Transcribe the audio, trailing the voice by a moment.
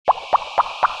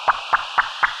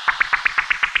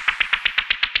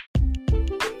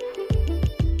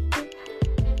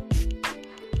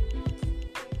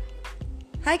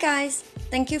Hi guys,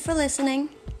 thank you for listening.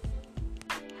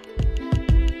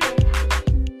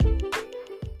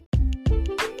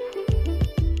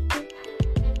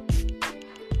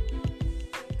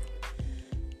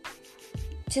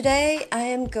 Today I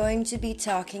am going to be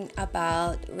talking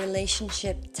about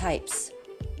relationship types.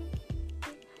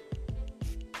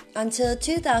 Until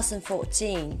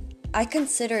 2014, I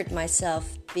considered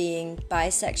myself being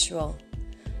bisexual.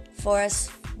 For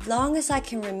as long as I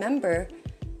can remember,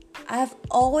 I have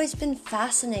always been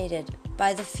fascinated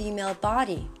by the female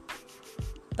body.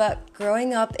 But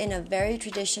growing up in a very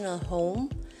traditional home,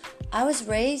 I was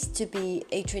raised to be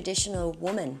a traditional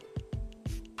woman.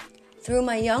 Through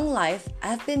my young life, I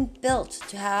have been built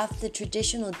to have the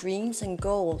traditional dreams and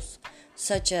goals,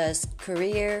 such as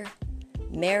career,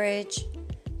 marriage,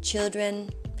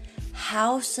 children,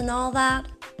 house, and all that.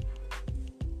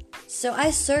 So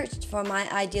I searched for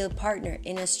my ideal partner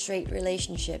in a straight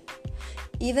relationship,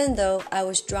 even though I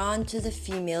was drawn to the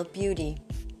female beauty.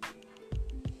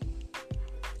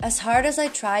 As hard as I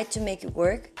tried to make it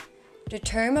work, the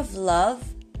term of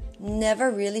love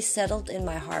never really settled in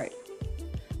my heart.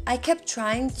 I kept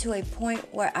trying to a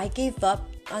point where I gave up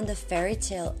on the fairy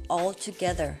tale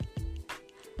altogether.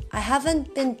 I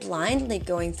haven't been blindly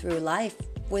going through life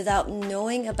without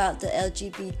knowing about the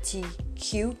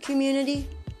LGBTQ community,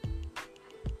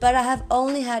 but I have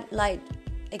only had light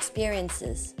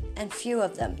experiences, and few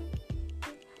of them.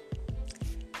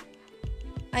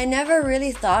 I never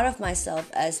really thought of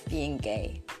myself as being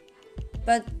gay,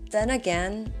 but then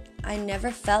again, I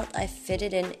never felt I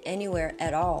fitted in anywhere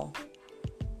at all.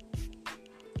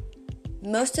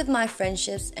 Most of my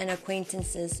friendships and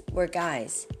acquaintances were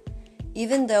guys.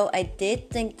 Even though I did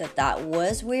think that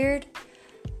was weird,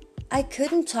 I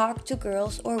couldn't talk to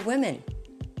girls or women.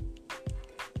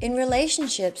 In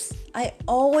relationships, I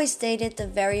always dated the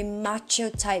very macho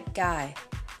type guy.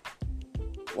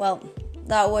 Well,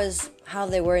 that was how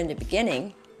they were in the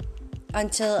beginning,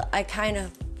 until I kind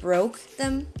of broke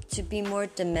them to be more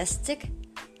domestic.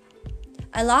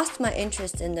 I lost my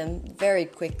interest in them very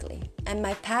quickly, and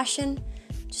my passion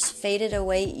just faded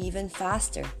away even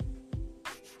faster.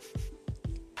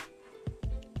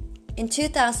 In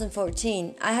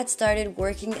 2014, I had started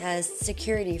working as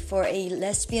security for a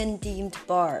lesbian-themed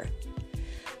bar.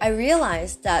 I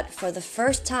realized that for the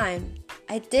first time,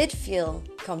 I did feel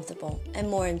comfortable and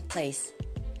more in place.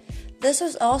 This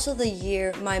was also the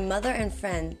year my mother and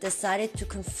friend decided to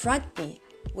confront me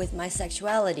with my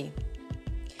sexuality.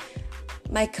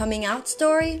 My coming out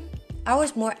story? I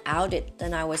was more outed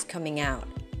than I was coming out.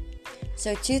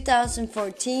 So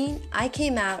 2014, I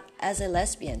came out as a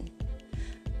lesbian,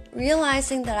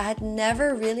 realizing that I had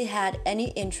never really had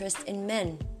any interest in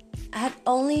men. I had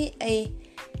only a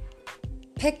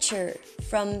picture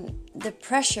from the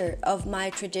pressure of my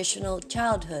traditional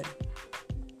childhood.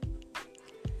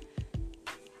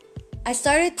 I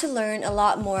started to learn a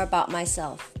lot more about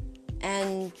myself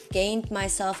and gained my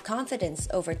self-confidence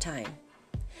over time.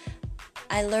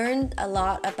 I learned a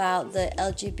lot about the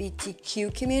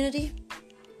LGBTQ community,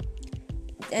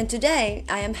 and today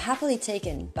I am happily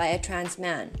taken by a trans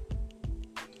man.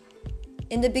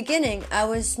 In the beginning, I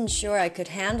wasn't sure I could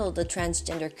handle the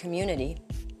transgender community.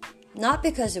 Not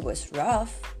because it was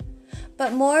rough,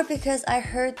 but more because I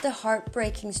heard the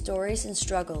heartbreaking stories and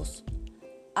struggles.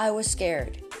 I was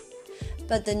scared.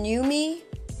 But the new me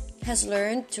has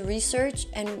learned to research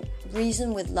and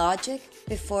reason with logic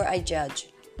before I judge.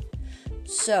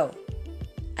 So,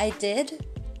 I did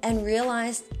and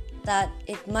realized that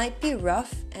it might be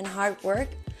rough and hard work,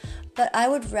 but I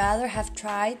would rather have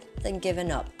tried than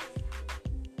given up.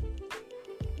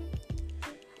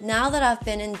 Now that I've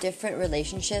been in different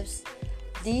relationships,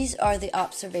 these are the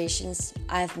observations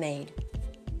I've made.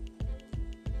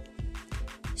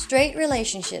 Straight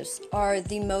relationships are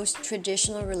the most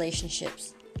traditional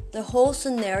relationships. The whole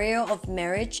scenario of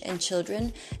marriage and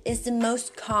children is the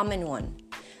most common one.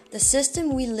 The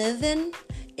system we live in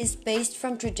is based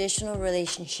from traditional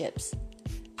relationships.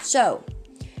 So,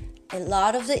 a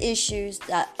lot of the issues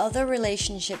that other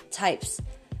relationship types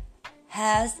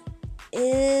has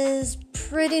is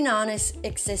pretty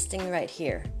non-existing right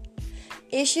here.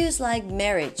 Issues like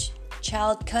marriage,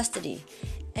 child custody,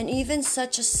 and even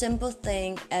such a simple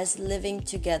thing as living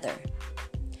together.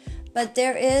 But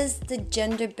there is the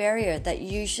gender barrier that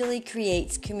usually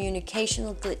creates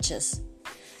communicational glitches.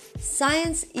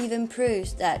 Science even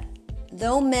proves that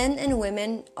though men and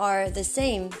women are the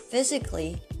same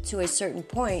physically to a certain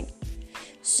point,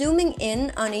 zooming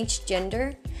in on each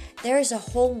gender, there is a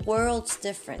whole world's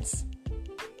difference.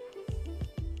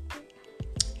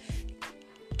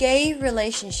 Gay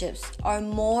relationships are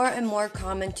more and more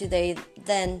common today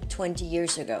than 20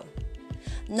 years ago.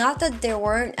 Not that there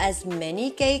weren't as many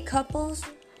gay couples,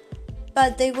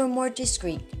 but they were more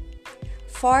discreet.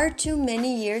 Far too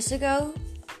many years ago,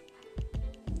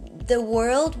 the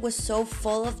world was so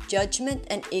full of judgment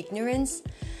and ignorance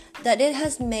that it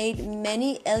has made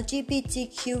many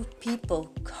LGBTQ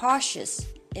people cautious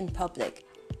in public,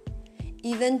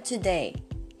 even today.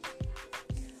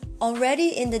 Already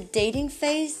in the dating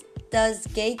phase, does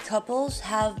gay couples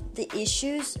have the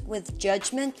issues with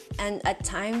judgment and at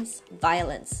times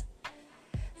violence?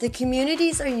 The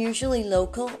communities are usually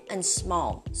local and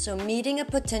small, so meeting a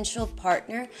potential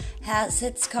partner has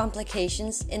its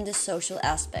complications in the social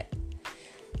aspect.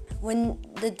 When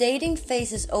the dating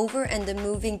phase is over and the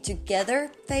moving together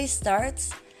phase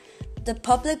starts, the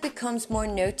public becomes more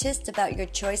noticed about your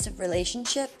choice of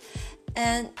relationship,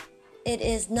 and it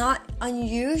is not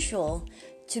unusual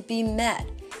to be met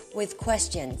with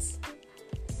questions.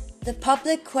 The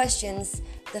public questions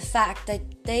the fact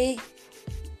that they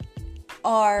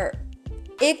are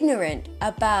ignorant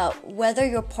about whether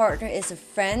your partner is a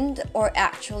friend or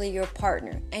actually your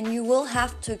partner, and you will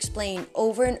have to explain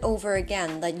over and over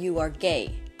again that you are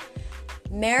gay.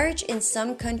 Marriage in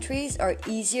some countries are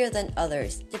easier than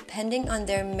others, depending on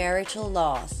their marital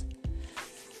laws.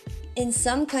 In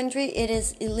some countries it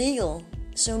is illegal,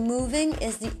 so moving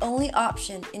is the only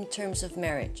option in terms of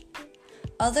marriage.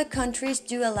 Other countries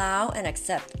do allow and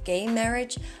accept gay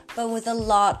marriage, but with a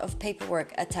lot of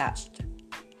paperwork attached.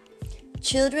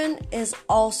 Children is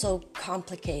also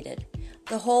complicated.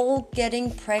 The whole getting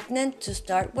pregnant to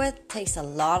start with takes a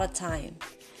lot of time,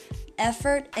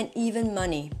 effort, and even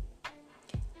money.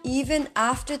 Even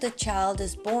after the child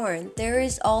is born, there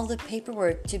is all the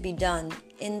paperwork to be done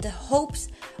in the hopes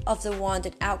of the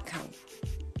wanted outcome.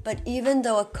 But even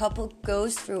though a couple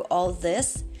goes through all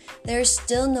this, there is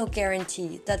still no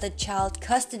guarantee that the child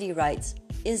custody rights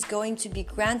is going to be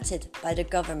granted by the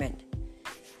government.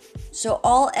 So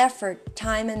all effort,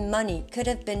 time, and money could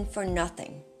have been for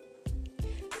nothing.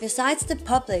 Besides the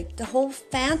public, the whole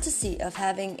fantasy of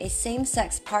having a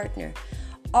same-sex partner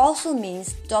also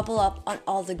means double up on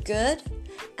all the good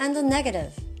and the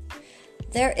negative.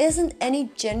 There isn't any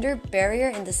gender barrier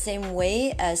in the same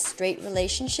way as straight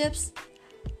relationships,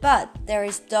 but there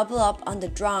is double up on the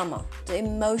drama, the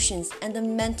emotions, and the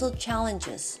mental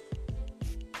challenges.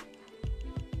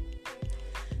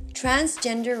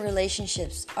 Transgender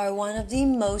relationships are one of the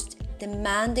most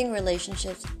demanding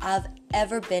relationships I've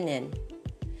ever been in.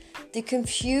 The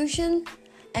confusion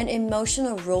and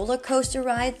emotional roller coaster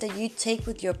ride that you take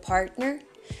with your partner,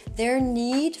 their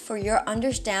need for your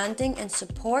understanding and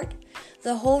support,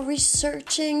 the whole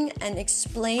researching and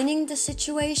explaining the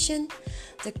situation,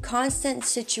 the constant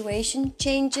situation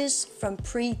changes from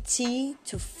pre-T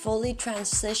to fully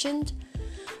transitioned.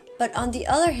 But on the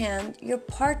other hand, your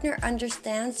partner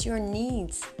understands your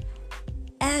needs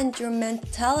and your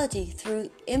mentality through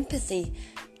empathy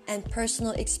and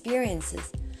personal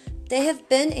experiences. They have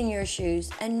been in your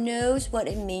shoes and knows what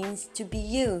it means to be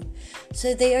you,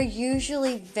 so they are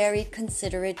usually very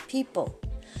considerate people.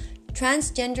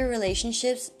 Transgender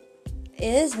relationships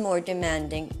is more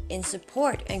demanding in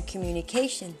support and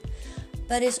communication,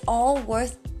 but it's all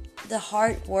worth the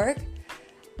hard work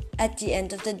at the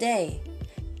end of the day,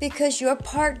 because your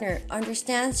partner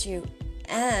understands you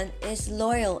and is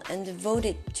loyal and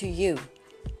devoted to you.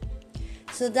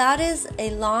 So that is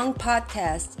a long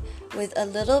podcast with a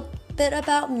little bit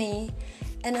about me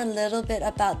and a little bit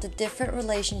about the different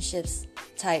relationships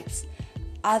types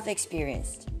I've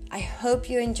experienced. I hope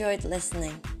you enjoyed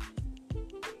listening.